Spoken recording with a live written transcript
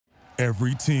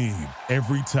Every team,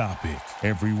 every topic,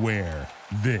 everywhere.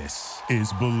 This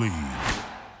is Bleav.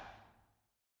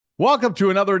 Welcome to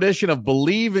another edition of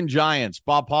Bleav in Giants.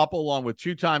 Bob Popple along with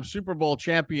two-time Super Bowl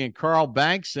champion Carl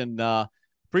Banks, and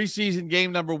preseason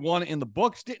game number 1 in the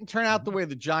books. Didn't turn out the way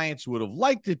the Giants would have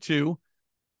liked it to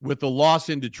with the loss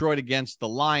in Detroit against the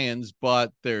Lions,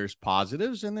 but there's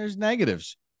positives and there's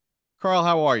negatives. Carl,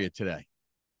 how are you today?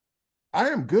 I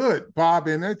am good, Bob,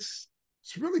 and it's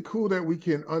really cool that we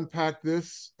can unpack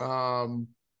this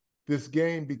this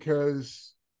game,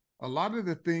 because a lot of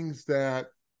the things that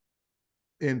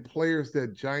and players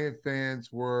that Giant fans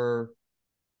were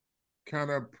kind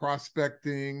of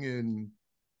prospecting,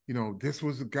 and this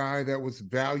was a guy that was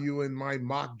value in my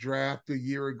mock draft a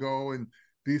year ago, and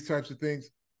these types of things.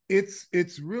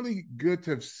 It's really good to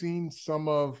have seen some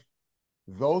of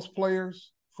those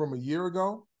players from a year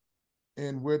ago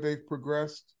and where they've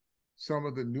progressed, some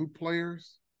of the new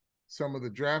players, some of the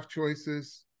draft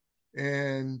choices,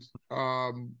 and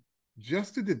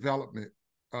just the development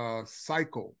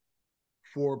cycle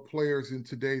for players in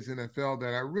today's NFL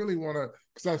that I really want to,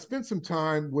 because I spent some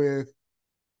time with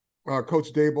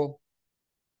Coach Dable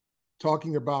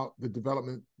talking about the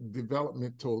development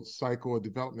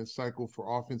cycle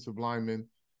for offensive linemen.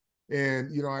 And,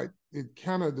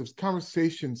 this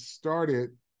conversation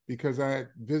started because I had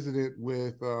visited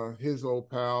with his old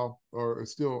pal, or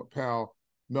still pal,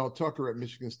 Mel Tucker at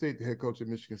Michigan State, the head coach at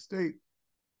Michigan State.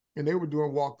 And they were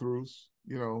doing walkthroughs,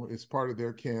 as part of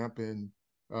their camp, and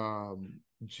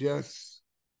just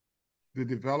the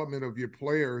development of your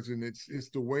players. And it's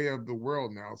the way of the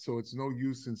world now. So it's no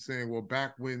use in saying, well,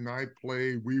 back when I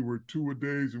played, we were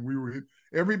 2-a-days and we were hit.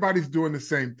 Everybody's doing the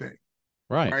same thing.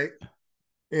 Right.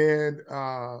 And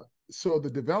so the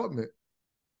development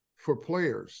for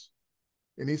players,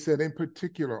 and he said in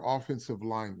particular offensive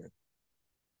linemen,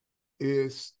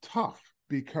 is tough,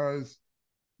 because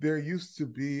there used to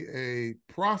be a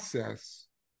process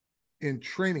in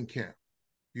training camp.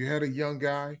 You had a young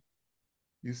guy,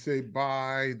 you say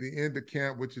by the end of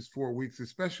camp, which is 4 weeks,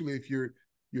 especially if you're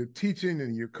teaching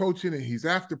and you're coaching and he's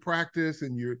after practice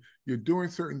and you're doing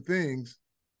certain things,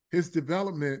 his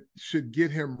development should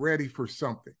get him ready for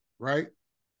something, right?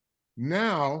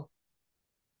 Now,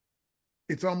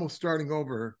 it's almost starting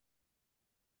over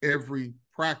every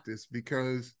practice,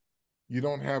 because you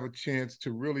don't have a chance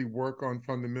to really work on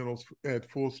fundamentals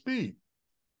at full speed.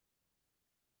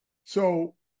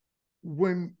 So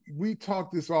when we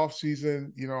talked this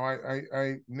offseason,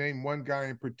 I named one guy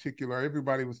in particular.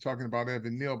 Everybody was talking about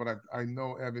Evan Neal, but I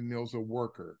know Evan Neal's a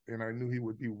worker, and I knew he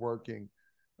would be working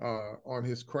on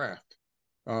his craft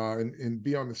and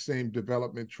be on the same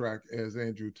development track as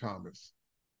Andrew Thomas.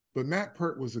 But Matt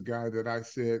Pert was a guy that I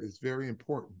said is very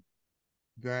important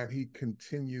that he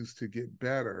continues to get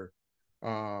better.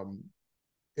 And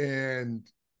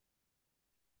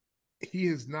he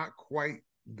is not quite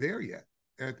there yet.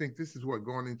 And I think this is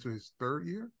going into his 3rd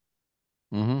year.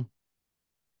 Mm-hmm.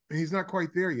 And he's not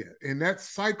quite there yet. And that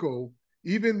cycle,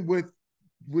 even with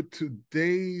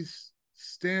today's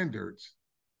standards,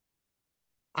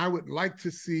 I would like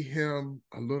to see him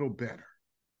a little better.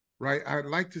 Right? I'd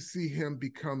like to see him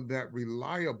become that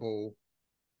reliable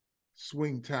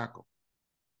swing tackle.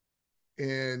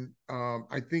 And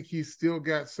I think he's still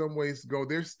got some ways to go.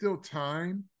 There's still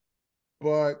time,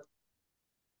 but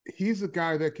he's a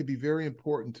guy that could be very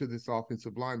important to this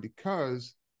offensive line,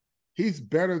 because he's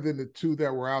better than the 2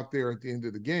 that were out there at the end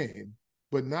of the game,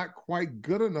 but not quite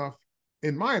good enough,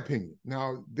 in my opinion.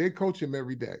 Now, they coach him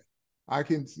every day. I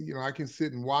can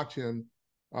sit and watch him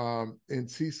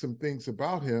and see some things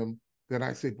about him that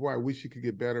I say, boy, I wish he could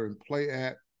get better and play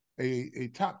at a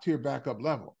top-tier backup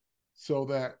level, so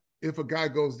that if a guy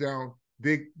goes down,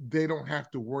 they don't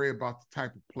have to worry about the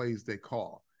type of plays they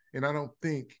call. And I don't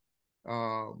think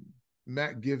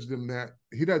Matt gives them that.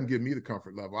 He doesn't give me the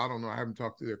comfort level. I don't know. I haven't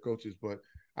talked to their coaches, but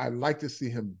I'd like to see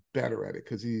him better at it,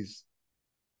 because he's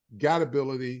got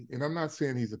ability. And I'm not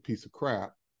saying he's a piece of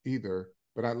crap either,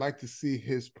 but I'd like to see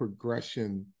his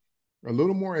progression a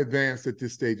little more advanced at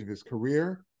this stage of his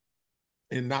career,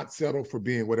 and not settle for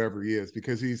being whatever he is,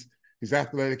 because he's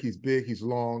athletic, he's big, he's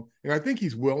long, and I think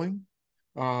he's willing.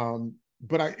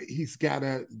 But he's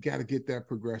gotta get that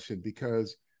progression,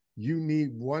 because you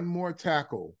need one more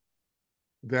tackle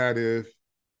that, if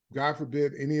God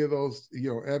forbid any of those,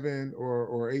 Evan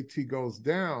or AT goes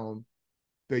down,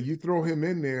 that you throw him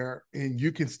in there and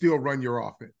you can still run your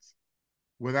offense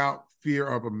without fear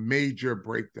of a major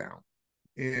breakdown.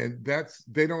 And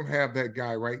they don't have that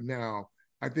guy right now.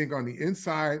 I think on the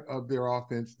inside of their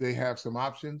offense, they have some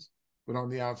options, but on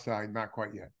the outside, not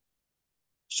quite yet.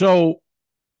 So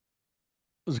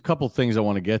there's a couple of things I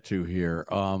want to get to here.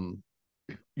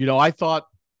 I thought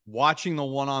watching the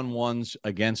one-on-ones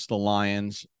against the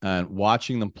Lions and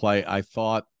watching them play, I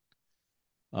thought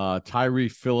Tyree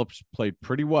Phillips played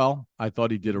pretty well. I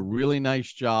thought he did a really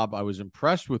nice job. I was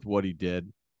impressed with what he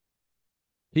did.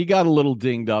 He got a little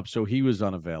dinged up, so he was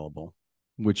unavailable,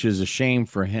 which is a shame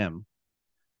for him.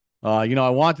 I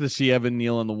wanted to see Evan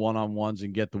Neal in the one-on-ones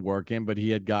and get the work in, but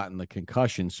he had gotten the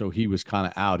concussion, so he was kind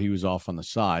of out. He was off on the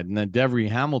side. And then Devery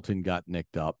Hamilton got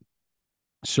nicked up,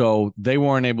 so they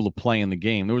weren't able to play in the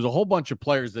game. There was a whole bunch of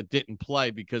players that didn't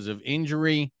play because of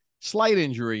injury, slight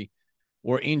injury,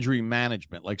 or injury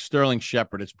management, like Sterling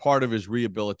Shepard. It's part of his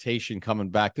rehabilitation coming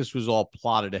back. This was all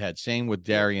plotted ahead. Same with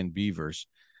Darian Beavers.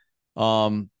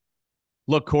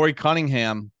 Look, Corey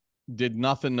Cunningham did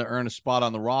nothing to earn a spot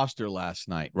on the roster last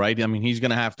night, right? I mean, he's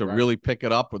going to have to really pick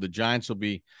it up, or the Giants will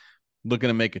be looking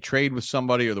to make a trade with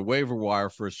somebody or the waiver wire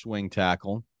for a swing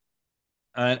tackle.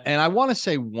 And I want to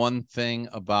say one thing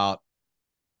about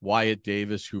Wyatt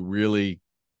Davis, who really,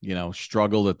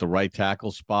 struggled at the right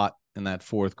tackle spot in that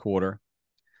fourth quarter.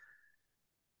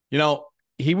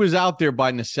 He was out there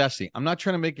by necessity. I'm not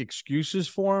trying to make excuses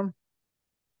for him,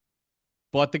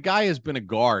 but the guy has been a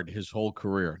guard his whole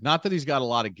career. Not that he's got a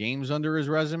lot of games under his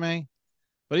resume,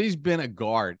 but he's been a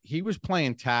guard. He was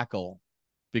playing tackle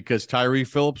because Tyree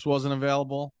Phillips wasn't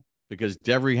available, because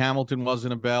Devery Hamilton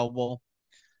wasn't available,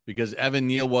 because Evan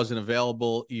Neal wasn't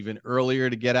available even earlier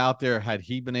to get out there had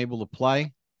he been able to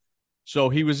play. So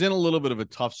he was in a little bit of a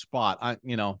tough spot.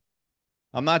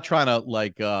 I'm not trying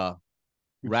to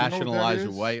rationalize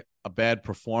away a bad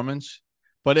performance,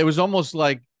 but it was almost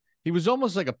like he was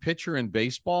almost like a pitcher in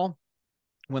baseball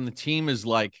when the team is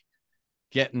like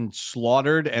getting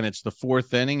slaughtered and it's the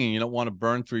fourth inning and you don't want to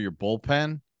burn through your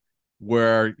bullpen,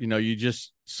 where,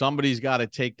 somebody's got to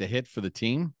take the hit for the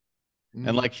team.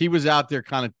 And like he was out there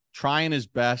kind of trying his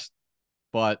best,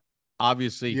 but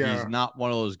obviously he's not one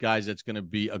of those guys that's going to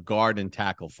be a guard and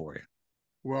tackle for you.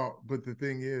 Well, but the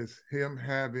thing is, him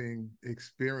having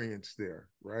experience there,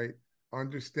 right?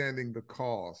 Understanding the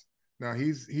cause. Now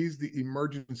he's the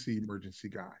emergency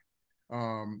guy.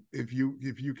 If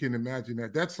you can imagine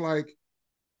that, that's like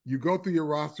you go through your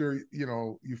roster.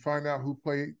 You find out who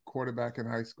played quarterback in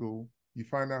high school. You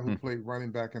find out who played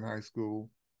running back in high school,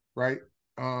 right?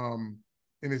 And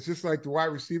it's just like the wide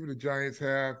receiver the Giants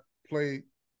have played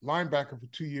linebacker for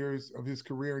 2 years of his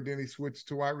career, and then he switched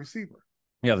to wide receiver.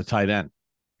 Yeah, the tight end.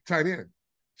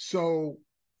 So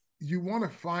you want to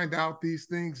find out these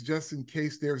things just in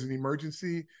case there's an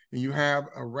emergency and you have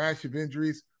a rash of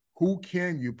injuries. Who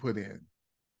can you put in,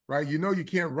 right? You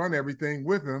can't run everything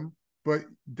with him, but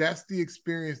that's the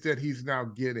experience that he's now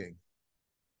getting.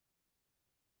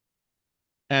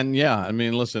 And yeah, I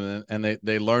mean, listen, and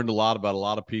they learned a lot about a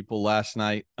lot of people last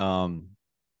night.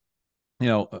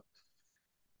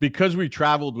 Because we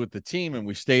traveled with the team and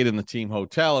we stayed in the team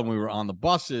hotel and we were on the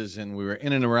buses and we were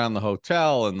in and around the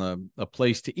hotel and a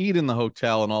place to eat in the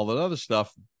hotel and all that other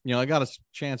stuff, I got a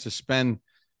chance to spend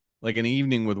like an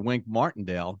evening with Wink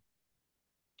Martindale.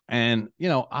 And,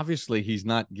 obviously he's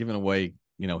not giving away,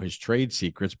 his trade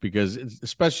secrets, because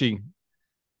especially,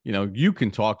 you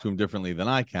can talk to him differently than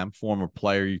I can. Former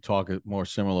player, you talk a more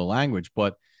similar language,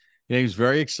 but he's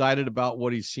very excited about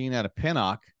what he's seen out of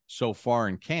Pinnock so far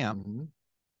in camp.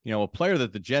 A player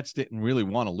that the Jets didn't really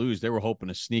want to lose. They were hoping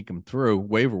to sneak him through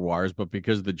waiver wires, but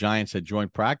because the Giants had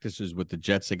joint practices with the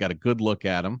Jets, they got a good look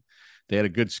at him. They had a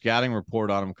good scouting report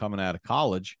on him coming out of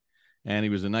college, and he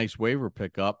was a nice waiver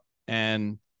pickup.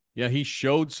 And he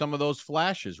showed some of those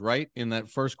flashes right in that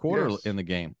first quarter in the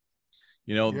game.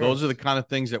 Those are the kind of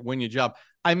things that win your job.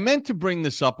 I meant to bring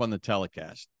this up on the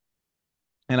telecast,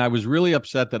 and I was really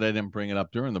upset that I didn't bring it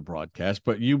up during the broadcast,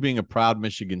 but you being a proud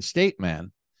Michigan State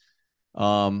man,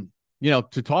 to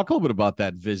talk a little bit about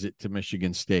that visit to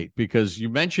Michigan State, because you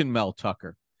mentioned Mel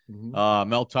Tucker.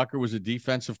 Mel Tucker was a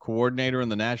defensive coordinator in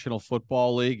the National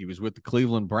Football League. He was with the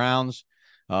Cleveland Browns,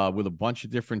 with a bunch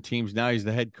of different teams. Now he's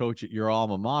the head coach at your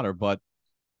alma mater. But,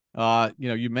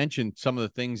 you mentioned some of the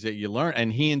things that you learned,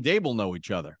 and he and Dable know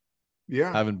each other.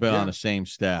 Yeah. Haven't been on the same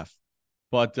staff.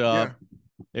 But there's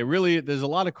a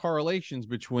lot of correlations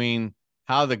between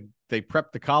how they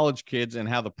prep the college kids and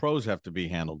how the pros have to be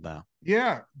handled now.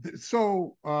 Yeah.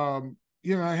 So, I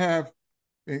have,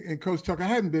 and Coach Tucker, I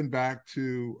hadn't been back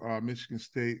to Michigan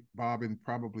State, Bob, in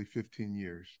probably 15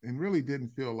 years, and really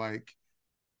didn't feel like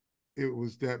it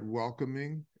was that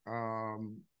welcoming,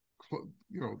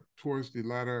 towards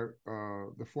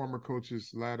the former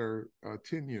coach's latter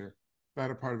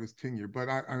part of his tenure. But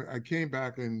I came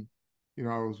back and,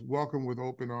 I was welcomed with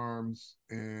open arms,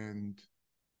 and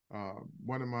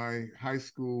one of my high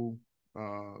school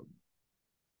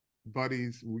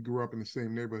buddies. We grew up in the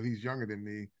same neighborhood. He's younger than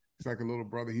me. He's like a little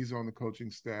brother. He's on the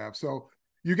coaching staff. So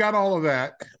you got all of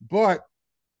that. But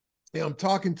I'm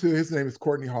talking to, his name is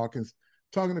Courtney Hawkins,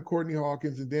 talking to Courtney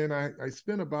Hawkins. And then I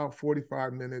spent about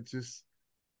 45 minutes just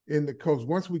in the coach.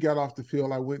 Once we got off the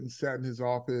field, I went and sat in his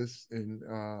office,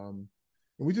 and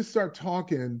we just started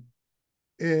talking.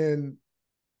 And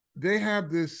they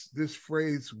have this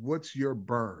phrase, "What's your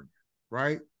burn?"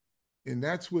 Right? And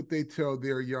that's what they tell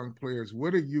their young players.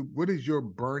 What is your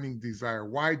burning desire?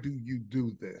 Why do you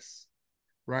do this?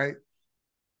 Right?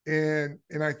 And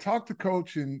I talked to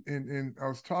Coach, and I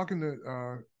was talking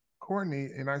to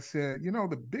Courtney, and I said,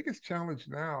 the biggest challenge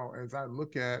now, as I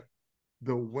look at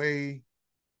the way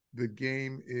the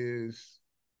game is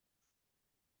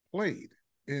played,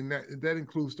 and that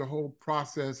includes the whole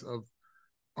process of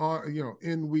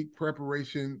in-week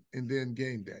preparation and then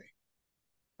game day.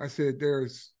 I said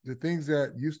there's the things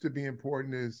that used to be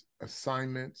important is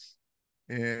assignments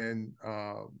and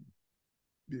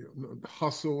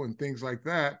hustle and things like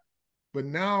that. But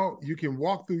now you can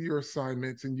walk through your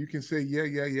assignments and you can say,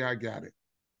 yeah, I got it.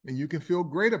 And you can feel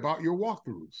great about your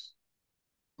walkthroughs.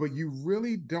 But you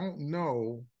really don't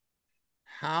know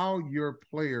how your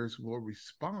players will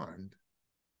respond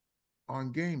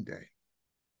on game day.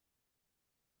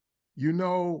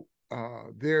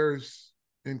 There's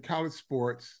in college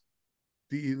sports,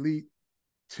 the elite,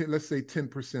 let's say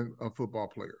 10% of football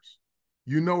players.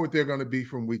 You know what they're going to be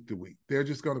from week to week. They're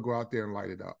just going to go out there and light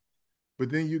it up.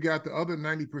 But then you got the other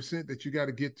 90% that you got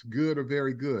to get to good or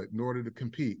very good in order to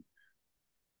compete.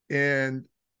 And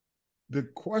the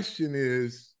question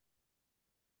is,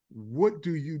 what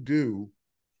do you do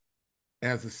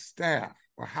as a staff,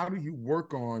 or how do you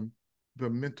work on the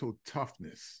mental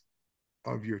toughness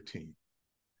of your team?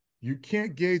 You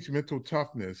can't gauge mental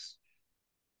toughness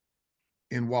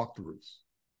in walkthroughs.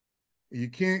 You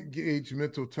can't gauge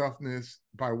mental toughness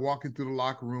by walking through the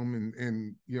locker room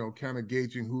and kind of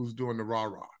gauging who's doing the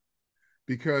rah-rah.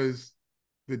 Because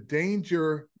the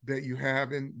danger that you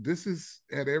have, and this is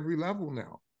at every level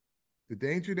now, the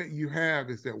danger that you have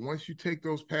is that once you take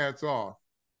those pads off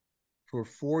for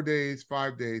 4 days,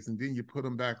 5 days, and then you put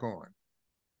them back on,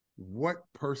 what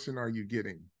person are you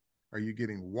getting? Are you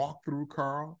getting walkthrough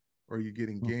Carl, or are you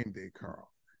getting game day Carl?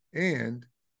 And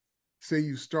say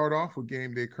you start off with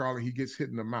game day Carl and he gets hit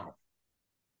in the mouth.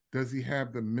 Does he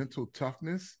have the mental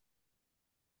toughness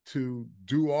to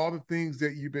do all the things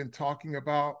that you've been talking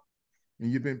about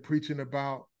and you've been preaching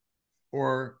about?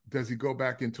 Or does he go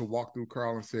back into walkthrough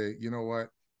Carl and say, you know what,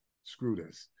 screw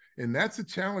this? And that's a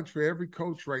challenge for every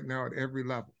coach right now at every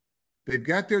level. They've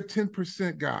got their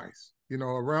 10% guys.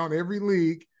 Around every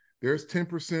league, there's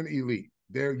 10% elite.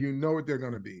 There, what they're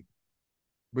going to be.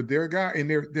 But they're guys, and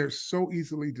they're so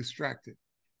easily distracted.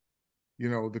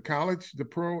 The college, the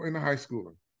pro, and the high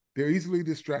schooler, they're easily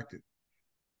distracted.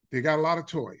 They got a lot of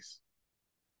toys.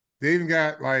 They even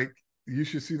got, you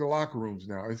should see the locker rooms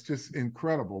now. It's just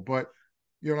incredible. But,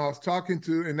 I was talking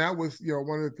to, and that was,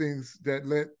 one of the things that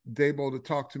led Dabo to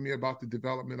talk to me about the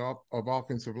development of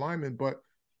offensive linemen. But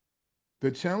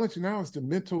the challenge now is the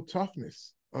mental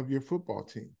toughness of your football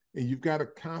team. And you've got to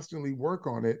constantly work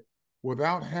on it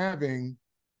without having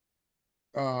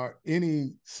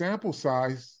any sample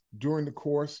size during the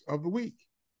course of the week.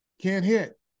 Can't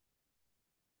hit.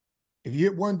 If you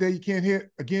hit one day, you can't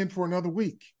hit again for another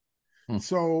week.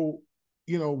 So,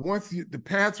 once the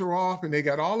pads are off and they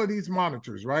got all of these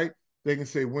monitors, right? They can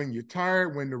say when you're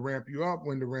tired, when to ramp you up,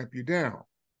 when to ramp you down.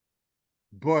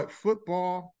 But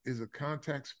football is a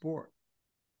contact sport.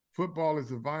 Football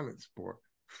is a violent sport.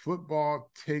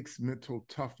 Football takes mental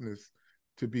toughness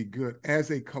to be good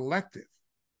as a collective.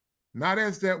 Not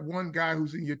as that one guy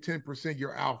who's in your 10%,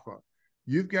 your alpha.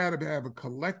 You've got to have a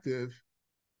collective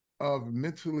of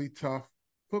mentally tough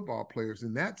football players.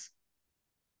 And that's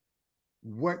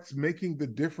what's making the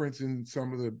difference in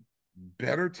some of the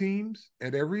better teams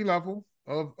at every level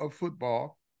of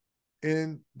football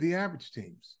and the average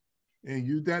teams.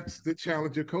 And that's the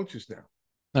challenge of coaches now.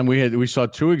 And we saw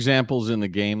two examples in the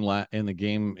game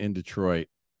in Detroit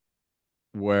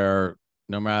where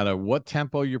no matter what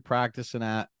tempo you're practicing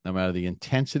at, no matter the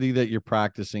intensity that you're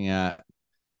practicing at,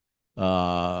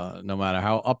 no matter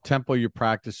how up-tempo your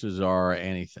practices are or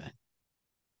anything.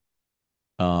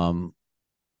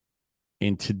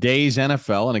 In today's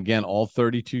NFL, and again, all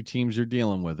 32 teams are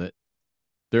dealing with it,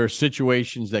 there are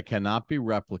situations that cannot be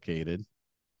replicated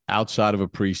outside of a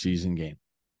preseason game.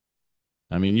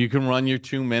 I mean, you can run your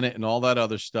 2-minute and all that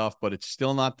other stuff, but it's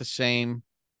still not the same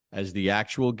as the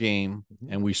actual game.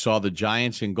 And we saw the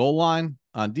Giants in goal line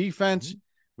on defense.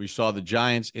 We saw the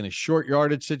Giants in a short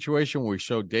yardage situation where we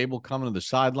showed Dable coming to the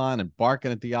sideline and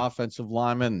barking at the offensive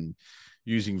lineman and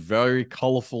using very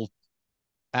colorful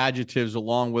adjectives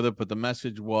along with it. But the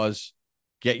message was,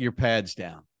 get your pads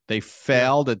down. They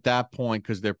failed at that point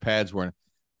because their pads weren't.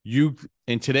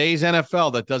 In today's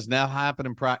NFL, that does now happen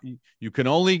in practice. You can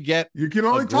only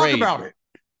talk about it.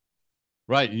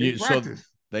 Right. So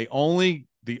the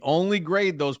only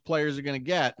grade those players are going to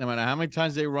get, no matter how many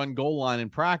times they run goal line in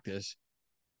practice,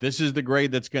 this is the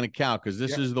grade that's going to count because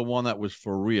this is the one that was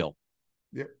for real.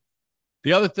 Yep.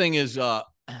 The other thing is, look,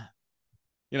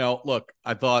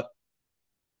 I thought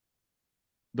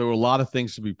there were a lot of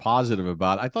things to be positive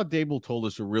about. I thought Dable told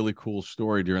us a really cool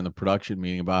story during the production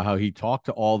meeting about how he talked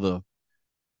to all the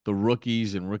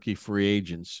rookies and rookie free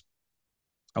agents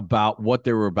about what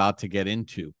they were about to get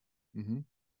into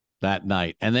that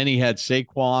night. And then he had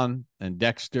Saquon and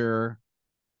Dexter,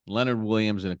 Leonard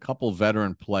Williams, and a couple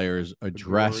veteran players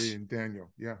address and Daniel.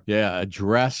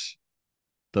 Address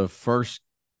the first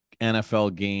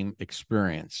NFL game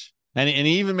experience. And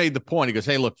he even made the point. He goes,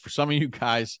 hey, look, for some of you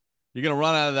guys, you're going to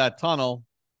run out of that tunnel.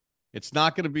 It's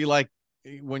not going to be like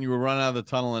when you were running out of the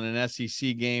tunnel in an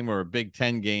SEC game or a Big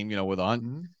Ten game, with a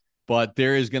hunt, but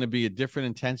there is going to be a different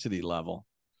intensity level.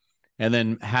 And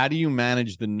then how do you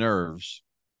manage the nerves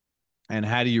and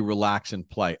how do you relax and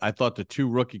play? I thought the two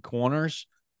rookie corners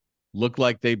looked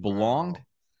like they belonged.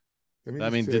 Wow.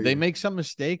 Did they make some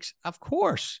mistakes? Of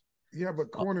course. Yeah,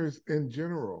 but corners in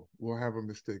general will have a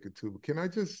mistake or two. But can I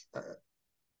just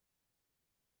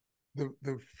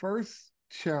the first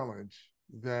challenge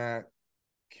that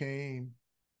came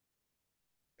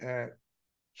at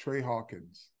Trey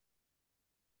Hawkins,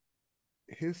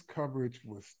 his coverage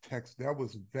was that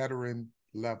was veteran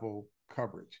level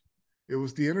coverage. It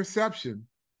was the interception,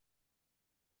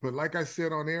 but like I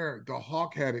said on air, the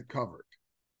Hawk had it covered.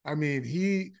 I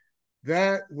mean,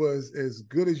 that was as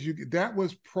good as you could. That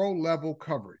was pro level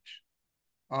coverage.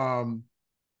 Deonte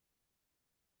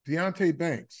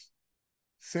Banks,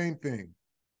 same thing.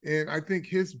 And I think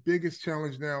his biggest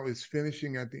challenge now is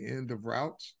finishing at the end of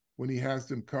routes when he has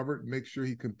them covered, make sure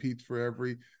he competes for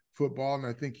every football. And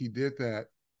I think he did that.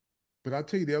 But I'll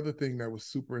tell you the other thing that was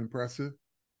super impressive.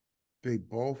 They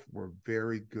both were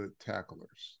very good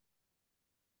tacklers.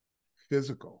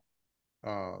 Physical.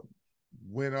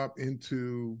 Went up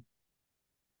into,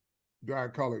 I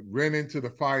call it, ran into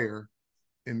the fire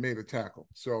and made a tackle.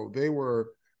 So they were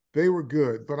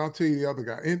good. But I'll tell you the other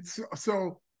guy. And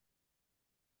so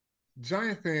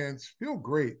Giant fans feel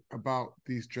great about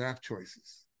these draft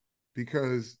choices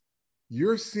because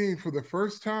you're seeing for the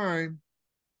first time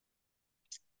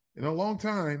in a long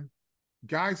time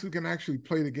guys who can actually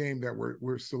play the game that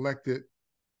were selected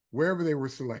wherever they were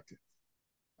selected.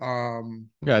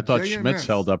 I thought Schmitz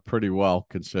held up pretty well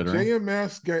considering.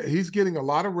 JMS, he's getting a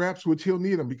lot of reps, which he'll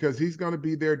need them because he's going to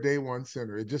be their day one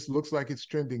center. It just looks like it's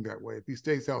trending that way if he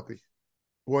stays healthy.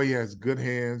 Boy, he has good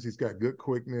hands. He's got good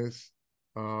quickness,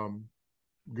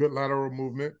 good lateral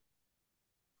movement.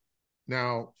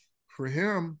 Now, for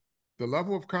him, the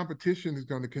level of competition is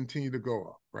going to continue to go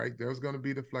up, right? There's going to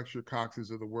be the Fletcher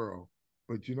Coxes of the world.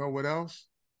 But you know what else?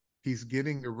 He's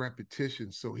getting the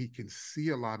repetition so he can see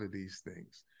a lot of these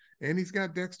things. And he's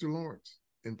got Dexter Lawrence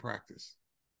in practice.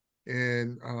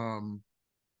 And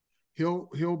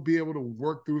he'll be able to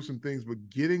work through some things, but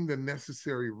getting the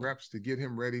necessary reps to get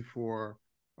him ready for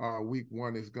week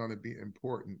one is going to be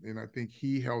important. And I think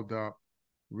he held up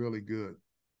really good.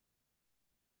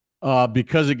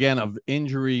 Because, again, of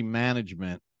injury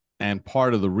management and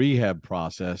part of the rehab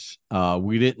process,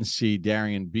 we didn't see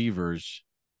Darian Beavers,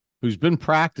 who's been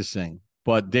practicing,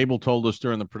 but Dable told us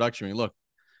during the production meeting, look,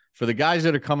 for the guys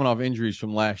that are coming off injuries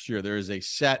from last year, there is a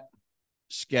set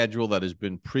schedule that has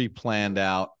been pre-planned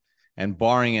out, and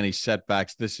barring any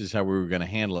setbacks, this is how we were going to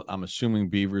handle it. I'm assuming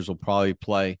Beavers will probably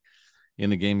play in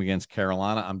the game against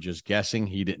Carolina. I'm just guessing.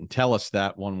 He didn't tell us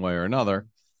that one way or another.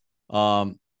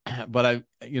 But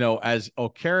as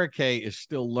Okereke is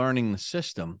still learning the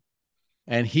system,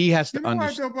 and he has to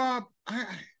understand. Bob, I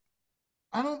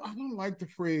don't like the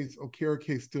phrase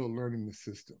Okereke still learning the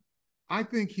system. I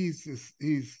think he's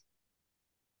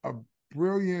a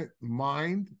brilliant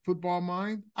mind, football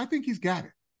mind. I think he's got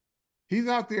it. He's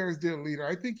out there as their leader.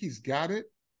 I think he's got it.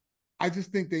 I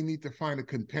just think they need to find a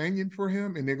companion for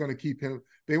him, and they're going to keep him.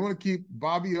 They want to keep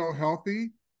Bobby O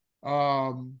healthy.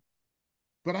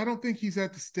 But I don't think he's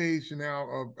at the stage now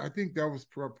of, I think that was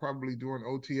probably during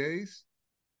OTAs.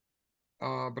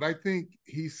 But I think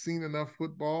he's seen enough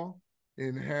football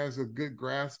and has a good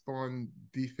grasp on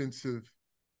defensive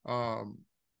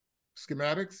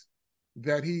schematics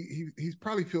that he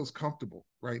probably feels comfortable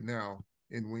right now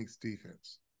in Wink's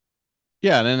defense.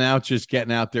 Yeah, and then now it's just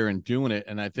getting out there and doing it.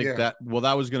 And I think Yeah.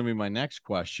 that was going to be my next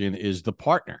question is the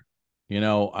partner.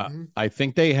 Mm-hmm. I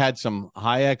think they had some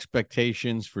high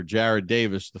expectations for Jared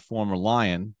Davis, the former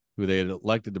Lion, who they had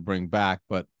elected to bring back,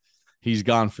 but he's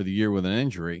gone for the year with an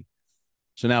injury.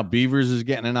 So now Beavers is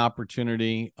getting an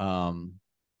opportunity. Micah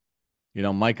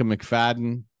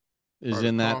McFadden is Carter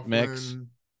in that mix. Coughlin.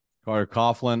 Carter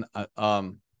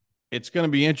Coughlin. It's going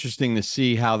to be interesting to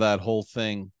see how that whole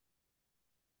thing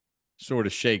sort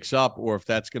of shakes up, or if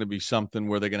that's going to be something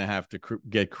where they're going to have to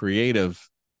get creative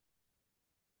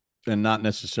and not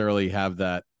necessarily have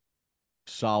that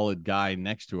solid guy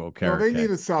next to Okereke. No, they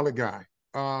need a solid guy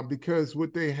because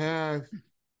what they have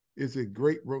is a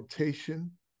great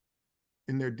rotation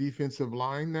in their defensive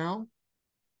line now,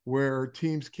 where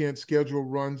teams can't schedule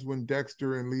runs when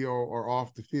Dexter and Leo are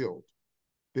off the field.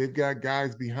 They've got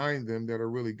guys behind them that are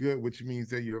really good, which means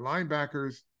that your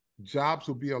linebackers' jobs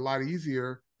will be a lot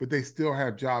easier, but they still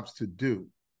have jobs to do.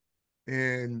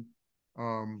 And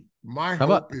my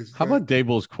hope is how about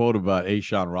Dable's quote about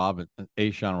Ashawn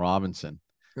Robinson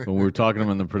when we were talking to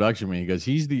him in the production meeting? He goes,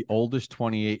 he's the oldest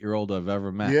 28-year-old I've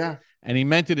ever met. Yeah. And he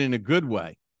meant it in a good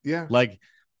way. Yeah. Like,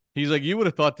 he's like, you would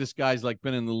have thought this guy's like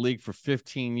been in the league for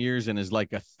 15 years and is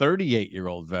like a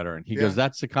 38-year-old veteran. He goes,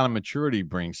 that's the kind of maturity he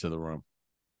brings to the room.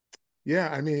 Yeah,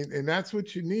 I mean, and that's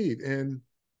what you need. And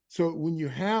so when you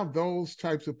have those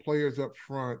types of players up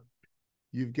front,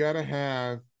 you've got to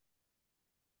have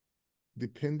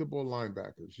dependable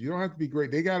linebackers. You don't have to be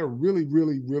great. They got a really,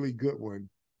 really, really good one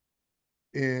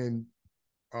in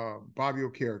Bobby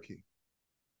Okereke.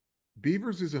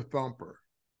 Beavers is a thumper.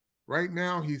 Right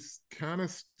now, he's kind of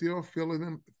still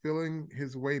feeling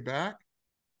his way back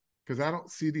because I don't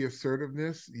see the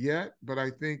assertiveness yet. But I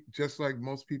think just like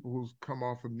most people who's come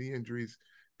off of knee injuries,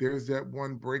 there's that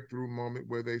one breakthrough moment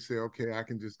where they say, okay, I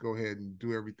can just go ahead and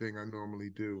do everything I normally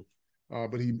do.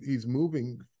 But he's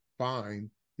moving fine.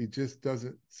 He just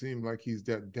doesn't seem like he's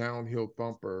that downhill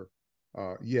thumper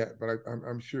yet, but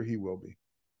I'm sure he will be.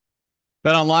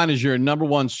 BetOnline is your number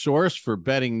one source for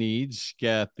betting needs.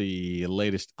 Get the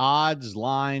latest odds,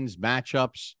 lines,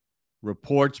 matchups,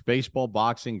 reports, baseball,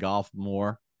 boxing, golf,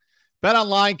 more.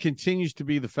 BetOnline continues to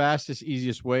be the fastest,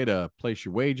 easiest way to place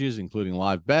your wagers, including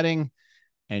live betting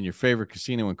and your favorite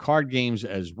casino and card games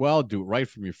as well. Do it right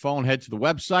from your phone. Head to the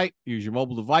website, use your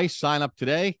mobile device, sign up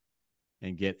today,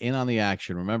 and get in on the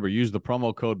action. Remember, use the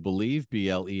promo code Bleav,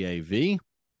 BLEAV,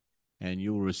 and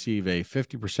you will receive a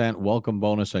 50% welcome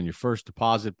bonus on your first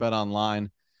deposit. BetOnline,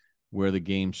 where the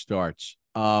game starts.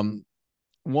 One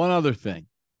other thing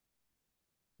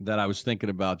that I was thinking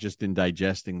about just in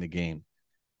digesting the game.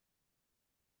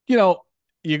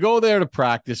 You go there to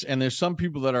practice, and there's some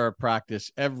people that are at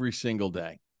practice every single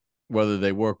day, whether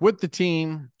they work with the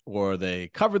team or they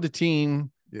cover the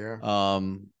team. Yeah.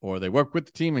 Or they work with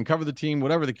the team and cover the team,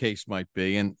 whatever the case might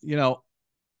be. And,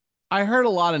 I heard a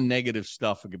lot of negative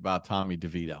stuff about Tommy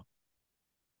DeVito.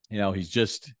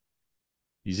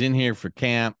 He's in here for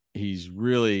camp.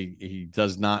 He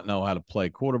does not know how to play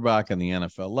quarterback on the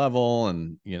NFL level.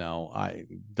 And, I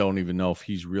don't even know if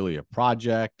he's really a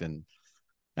project. And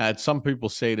some people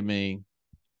say to me,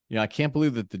 I can't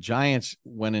believe that the Giants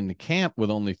went into camp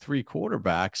with only 3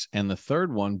 quarterbacks and the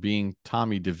third one being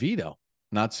Tommy DeVito,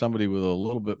 not somebody with a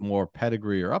little bit more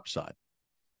pedigree or upside.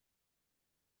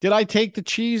 Did I take the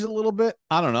cheese a little bit?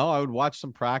 I don't know. I would watch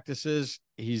some practices.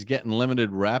 He's getting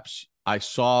limited reps. I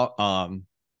saw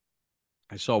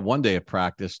one day of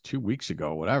practice 2 weeks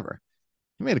ago, whatever.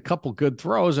 He made a couple good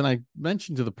throws, and I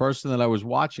mentioned to the person that I was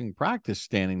watching practice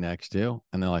standing next to,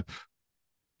 and they're like,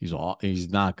 he's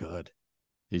not good.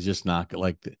 He's just not good.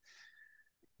 Like,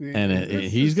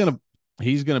 he's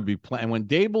gonna be playing. When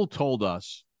Dable told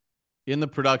us in the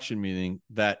production meeting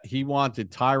that he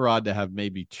wanted Tyrod to have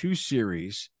maybe 2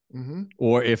 series,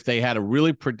 or if they had a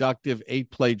really productive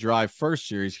 8-play drive first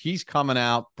series, he's coming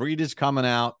out, Breed is coming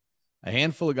out, a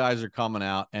handful of guys are coming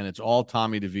out, and it's all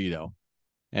Tommy DeVito.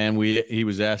 And he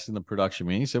was asked in the production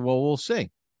meeting, he said, well, we'll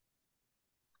see.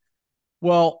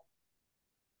 Well,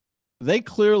 they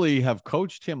clearly have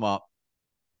coached him up,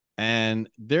 and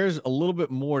there's a little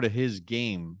bit more to his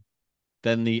game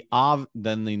than the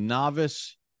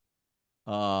novice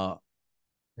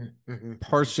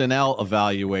personnel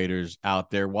evaluators out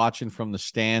there watching from the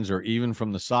stands or even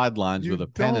from the sidelines with a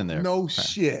pen in there. No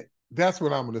shit. That's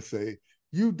what I'm going to say.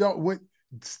 You don't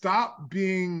stop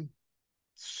being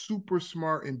super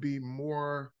smart and be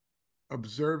more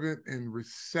observant and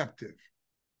receptive.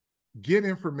 Get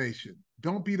information.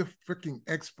 Don't be the freaking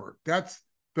expert. That's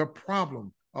the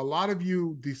problem. A lot of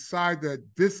you decide that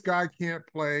this guy can't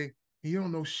play. You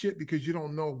don't know shit because you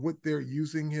don't know what they're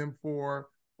using him for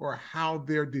or how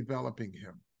they're developing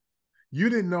him. You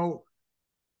didn't know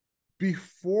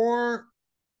before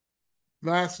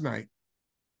last night.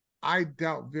 I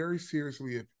doubt very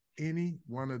seriously if any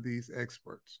one of these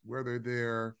experts, whether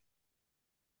they're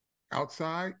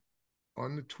outside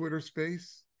on the Twitter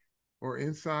space or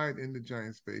inside in the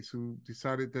Giant space, who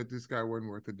decided that this guy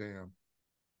wasn't worth a damn,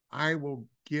 I will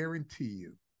guarantee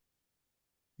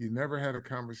you never had a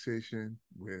conversation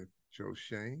with Joe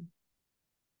Shane,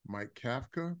 Mike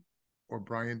Kafka, or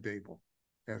Brian Dable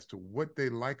as to what they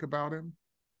like about him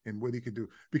and what he could do.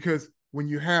 Because when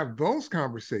you have those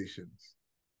conversations,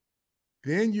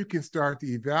 then you can start to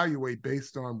evaluate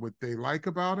based on what they like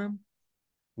about him,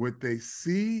 what they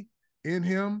see in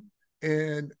him,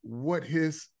 and what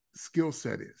his skill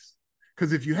set is.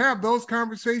 Because if you have those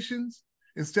conversations,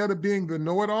 instead of being the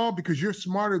know-it-all, because you're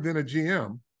smarter than a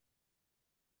GM,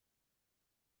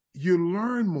 you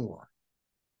learn more.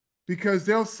 Because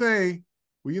they'll say,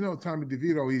 well, you know, Tommy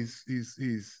DeVito,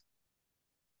 he's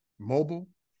mobile,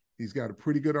 he's got a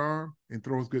pretty good arm, and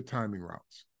throws good timing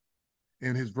routes.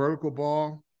 And his vertical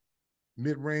ball,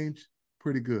 mid-range,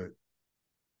 pretty good.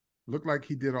 Looked like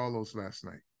he did all those last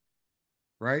night,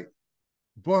 right?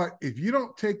 But if you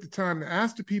don't take the time to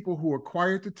ask the people who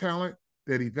acquired the talent,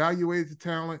 that evaluated the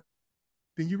talent,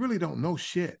 then you really don't know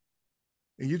shit.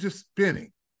 And you're just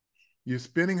spinning. You're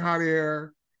spinning hot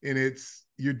air, and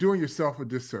you're doing yourself a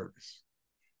disservice.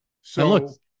 So, and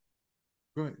look,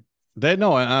 go ahead. And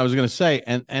I was going to say,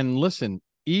 and listen,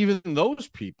 even those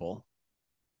people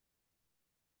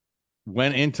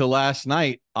went into last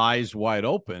night eyes wide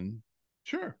open,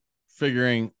 sure,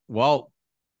 figuring, well,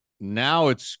 now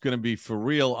it's going to be for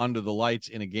real under the lights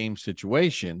in a game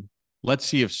situation. Let's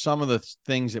see if some of the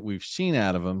things that we've seen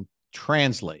out of him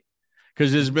translate.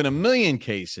 Because there's been a million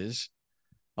cases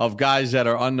of guys that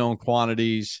are unknown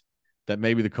quantities that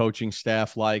maybe the coaching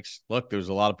staff likes. Look, there's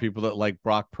a lot of people that like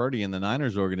Brock Purdy in the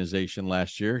Niners organization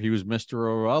last year. He was Mr.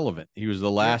 Irrelevant. He was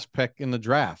the last pick in the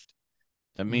draft.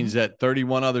 That means that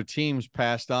 31 other teams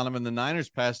passed on him, and the Niners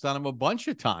passed on him a bunch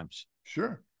of times.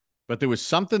 Sure. But there was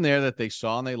something there that they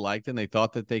saw and they liked and they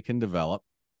thought that they can develop.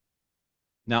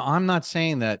 Now, I'm not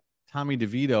saying that Tommy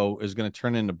DeVito is going to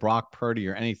turn into Brock Purdy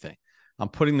or anything. I'm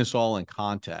putting this all in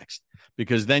context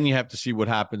because then you have to see what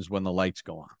happens when the lights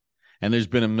go on. And there's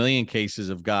been a million cases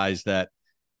of guys that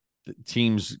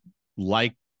teams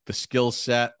like the skill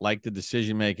set, like the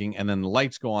decision-making, and then the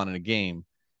lights go on in a game,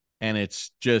 and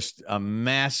it's just a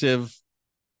massive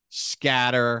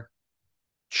scatter,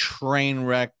 train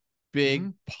wreck,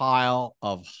 big pile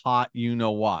of hot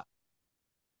you-know-what.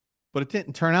 But it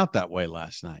didn't turn out that way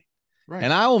last night. Right.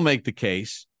 And I will make the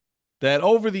case that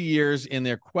over the years, in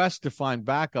their quest to find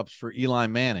backups for Eli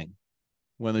Manning,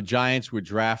 when the Giants would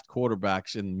draft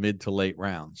quarterbacks in mid to late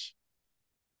rounds,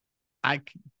 I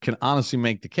can honestly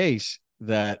make the case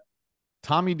that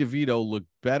Tommy DeVito looked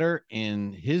better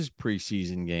in his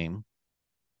preseason game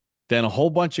than a whole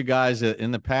bunch of guys that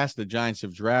in the past the Giants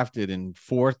have drafted in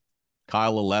fourth,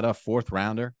 Kyle Lauletta, fourth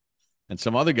rounder, and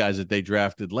some other guys that they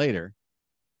drafted later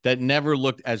that never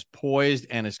looked as poised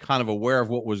and as kind of aware of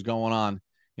what was going on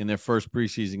in their first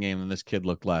preseason game than this kid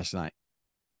looked last night.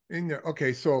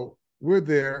 Okay, so we're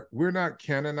there. We're not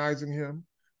canonizing him.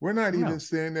 We're not even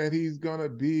saying that he's going to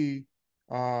be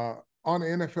on the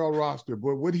NFL roster.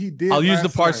 But what he did I'll use the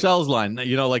Parcells line.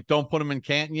 You know, like, don't put him in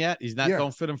Canton yet. He's not. Yeah.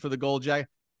 Don't fit him for the gold jacket.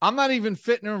 I'm not even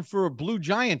fitting him for a blue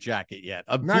Giant jacket yet.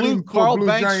 A not blue Carl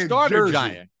Banks starter jersey.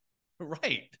 Giant.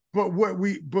 Right. But what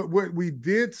we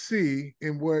did see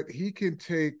and what he can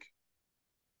take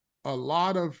a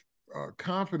lot of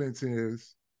confidence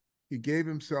is he gave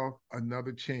himself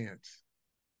another chance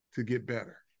to get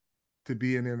better, to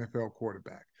be an NFL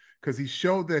quarterback, because he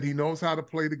showed that he knows how to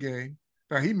play the game.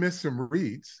 Now, he missed some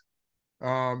reads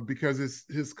because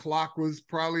his clock was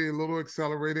probably a little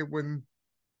accelerated when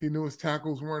he knew his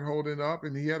tackles weren't holding up,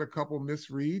 and he had a couple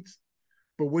misreads.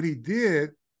 But what he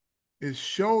did is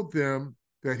showed them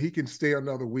that he can stay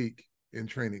another week in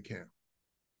training camp,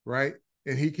 right?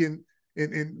 And he can,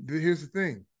 and here's the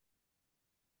thing.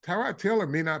 Tyrod Taylor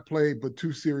may not play but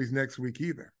 2 series next week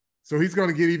either. So he's going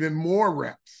to get even more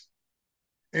reps.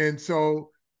 And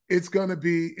so it's going to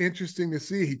be interesting to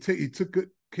see. He took good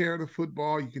care of the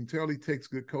football. You can tell he takes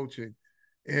good coaching.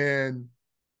 And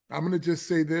I'm going to just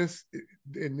say this,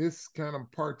 in this kind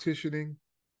of partitioning,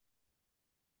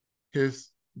 his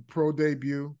pro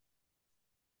debut,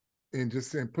 and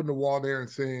just putting the wall there and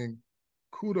saying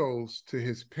kudos to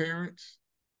his parents,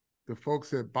 the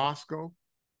folks at Bosco,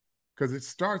 because it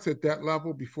starts at that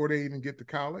level before they even get to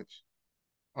college.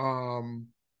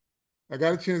 I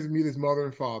got a chance to meet his mother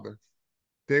and father.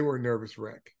 They were a nervous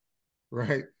wreck,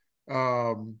 right?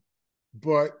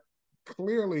 but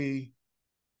clearly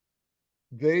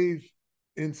they've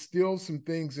instilled some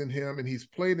things in him, and he's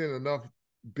played in enough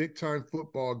big time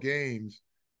football games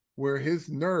where his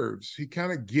nerves, he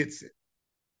kind of gets it.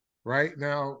 Right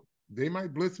now, they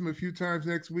might blitz him a few times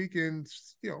next week and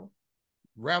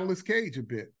rattle his cage a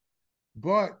bit.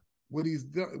 But what he's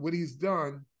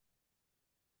done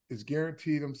is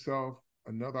guaranteed himself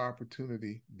another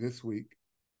opportunity this week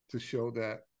to show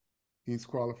that he's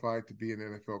qualified to be an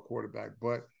NFL quarterback.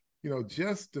 But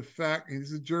just the fact, and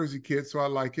he's a Jersey kid, so I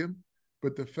like him.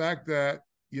 But the fact that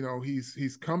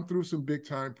he's come through some big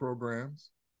time programs,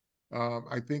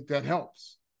 I think that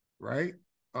helps, right?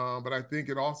 But I think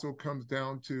it also comes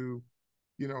down to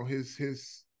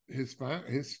his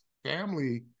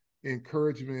family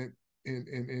encouragement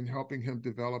in helping him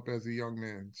develop as a young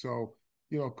man. So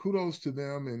kudos to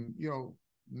them, and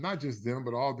not just them,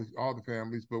 but all the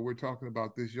families. But we're talking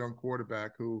about this young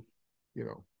quarterback who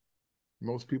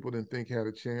most people didn't think had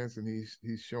a chance, and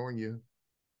he's showing you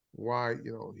why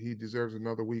he deserves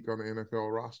another week on the NFL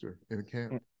roster in a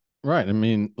camp. Right. I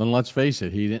mean, and let's face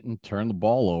it, he didn't turn the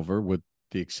ball over, with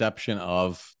the exception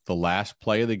of the last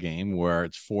play of the game where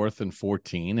it's 4th and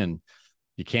 14 and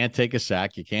you can't take a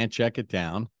sack, you can't check it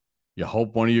down. You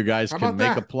hope one of you guys can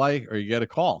make a play or you get a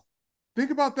call. Think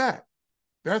about that.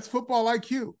 That's football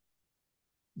IQ.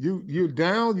 You're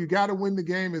down, you got to win the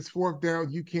game. It's 4th down,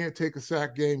 you can't take a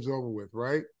sack, game's over with,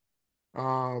 right?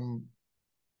 And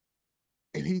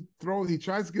he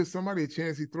tries to give somebody a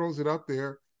chance, he throws it up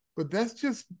there. But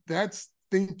that's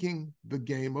thinking the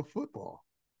game of football.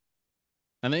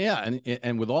 And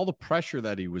and with all the pressure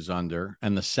that he was under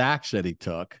and the sacks that he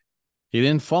took, he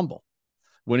didn't fumble.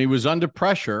 When he was under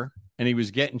pressure and he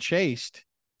was getting chased,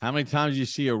 how many times do you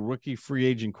see a rookie free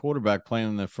agent quarterback playing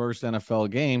in their first NFL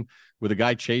game with a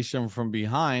guy chasing him from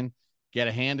behind, get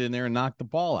a hand in there and knock the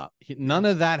ball out? None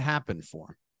of that happened for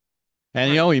him.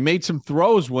 And, he made some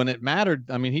throws when it mattered.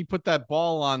 I mean, he put that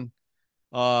ball on,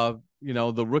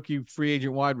 the rookie free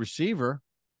agent wide receiver,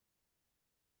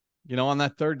 on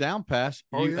that 3rd down pass.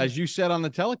 As you said on the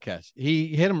telecast,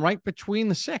 he hit him right between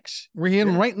the 6. He hit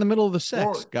him right in the middle of the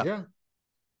 6.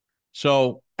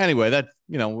 So anyway, that's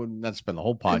been the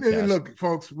whole podcast. And look,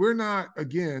 folks, we're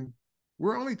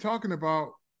only talking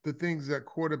about the things that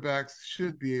quarterbacks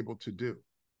should be able to do.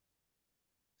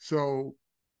 So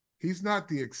he's not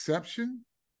the exception,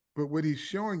 but what he's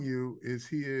showing you is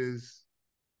he is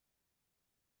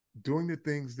doing the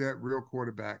things that real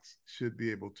quarterbacks should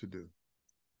be able to do.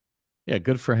 Yeah,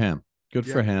 good for him. Good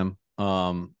for him.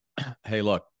 Hey,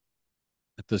 look,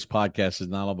 this podcast is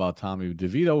not all about Tommy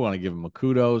DeVito. I want to give him a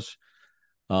kudos.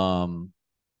 And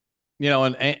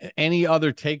any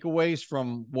other takeaways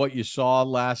from what you saw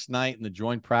last night in the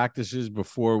joint practices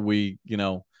before we,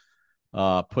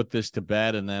 put this to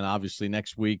bed? And then obviously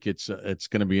next week it's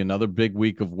going to be another big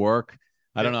week of work.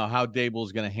 I don't know how Dable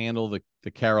is going to handle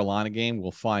the Carolina game.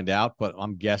 We'll find out, but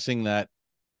I'm guessing that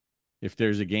if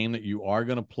there's a game that you are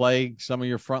going to play some of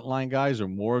your frontline guys or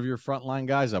more of your frontline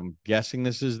guys, I'm guessing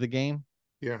this is the game.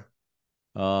 Yeah.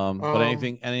 But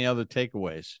any other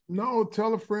takeaways? No,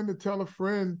 tell a friend to tell a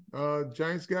friend.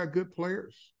 Giants got good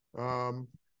players.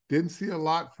 Didn't see a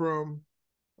lot from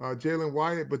Jalen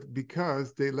Wyatt, but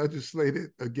because they legislated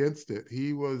against it,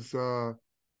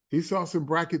 he saw some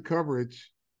bracket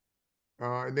coverage,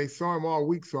 and they saw him all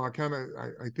week. So I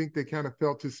think they kind of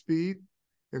felt his speed,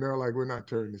 and they're like, we're not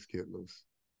turning this kid loose.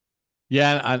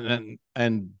 Yeah,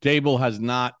 and Dable has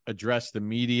not addressed the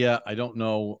media. I don't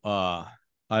know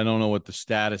what the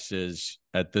status is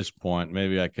at this point.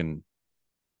 Maybe I can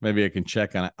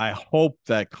check on it. I hope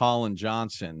that Colin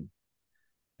Johnson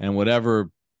and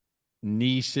whatever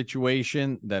knee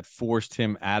situation that forced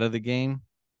him out of the game,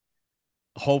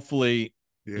 hopefully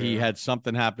he had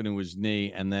something happen to his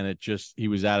knee and then he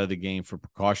was out of the game for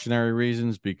precautionary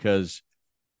reasons, because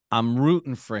I'm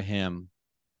rooting for him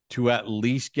to at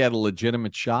least get a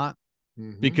legitimate shot,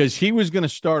 because he was going to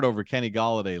start over Kenny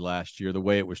Golladay last year the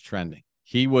way it was trending.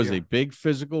 He was a big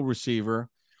physical receiver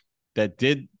that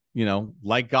did,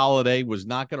 like Golladay, was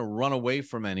not going to run away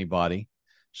from anybody.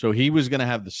 So he was going to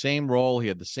have the same role. He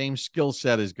had the same skill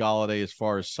set as Golladay as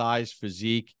far as size,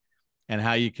 physique, and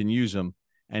how you can use him.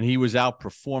 And he was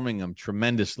outperforming him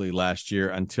tremendously last year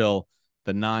until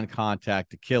the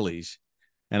non-contact Achilles.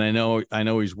 And I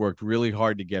know he's worked really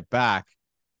hard to get back.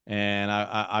 And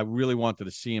I really wanted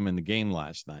to see him in the game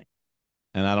last night.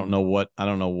 And I don't know what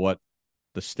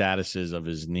the status is of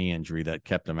his knee injury that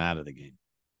kept him out of the game.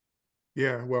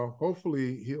 Yeah, well,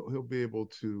 hopefully he'll be able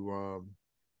to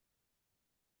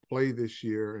play this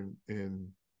year and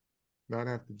not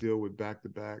have to deal with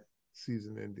back-to-back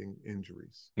season-ending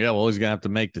injuries. Yeah, well, he's going to have to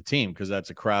make the team because that's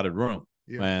a crowded room.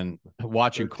 Yeah. And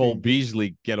watching Cole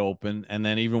Beasley get open, and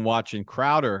then even watching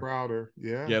Crowder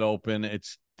get open,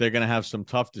 they're going to have some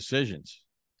tough decisions.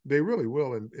 They really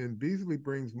will. And Beasley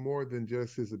brings more than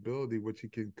just his ability, which he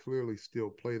can clearly still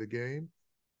play the game,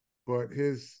 but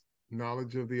his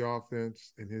knowledge of the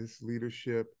offense and his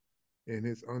leadership and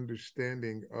his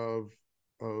understanding of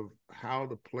how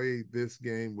to play this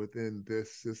game within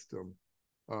this system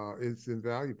is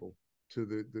invaluable to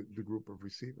the group of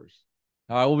receivers.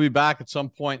 All right, we'll be back at some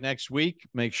point next week.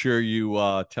 Make sure you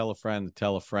tell a friend to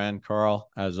tell a friend. Carl,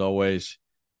 as always,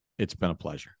 it's been a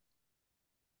pleasure.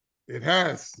 It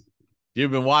has.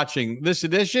 You've been watching this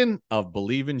edition of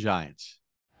Bleav in Giants.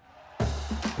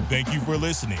 Thank you for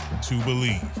listening to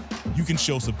Bleav. You can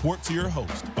show support to your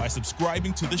host by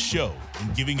subscribing to the show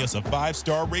and giving us a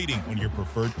 5-star rating on your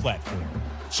preferred platform.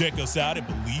 Check us out at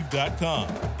Bleav.com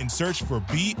and search for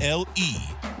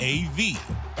BLEAV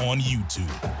on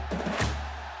YouTube.